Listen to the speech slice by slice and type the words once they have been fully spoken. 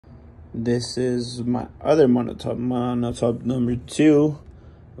This is my other monotub number 2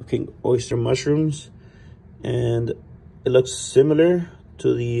 of King Oyster mushrooms, and it looks similar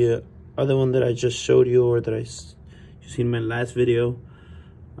to the other one that I just showed you, or that you seen in my last video.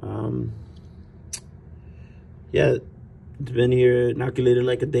 Yeah, it's been here inoculated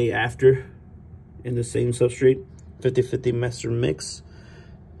like a day after in the same substrate, 50-50 master mix.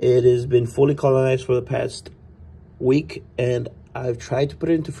 It has been fully colonized for the past week, and I've tried to put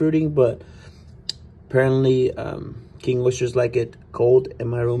it into fruiting, but apparently King Oysters like it cold, and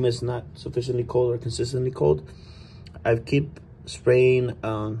my room is not sufficiently cold or consistently cold. I keep spraying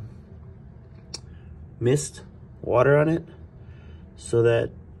mist water on it so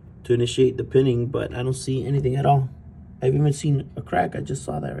that to initiate the pinning, but I don't see anything at all. I've even seen a crack. I just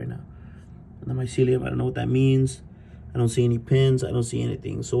saw that right now. And the mycelium, I don't know what that means. I don't see any pins. I don't see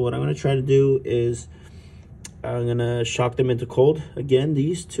anything. So what I'm going to try to do is I'm going to shock them into cold. Again,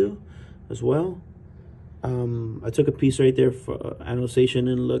 these two as well. I took a piece right there for annexation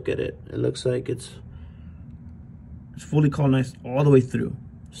and look at it. It looks like it's fully colonized all the way through.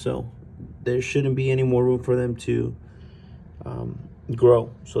 So there shouldn't be any more room for them to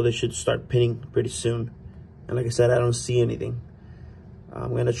grow. So they should start pinning pretty soon. And like I said, I don't see anything.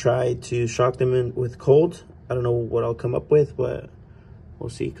 I'm going to try to shock them in with cold. I don't know what I'll come up with, but we'll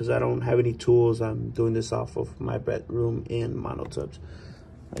see, because I don't have any tools. I'm doing this off of my bedroom in monotubs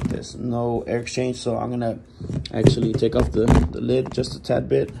like this. No air exchange, so I'm going to actually take off the lid just a tad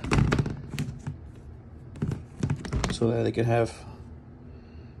bit so that they can have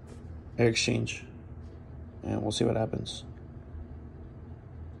air exchange, and we'll see what happens.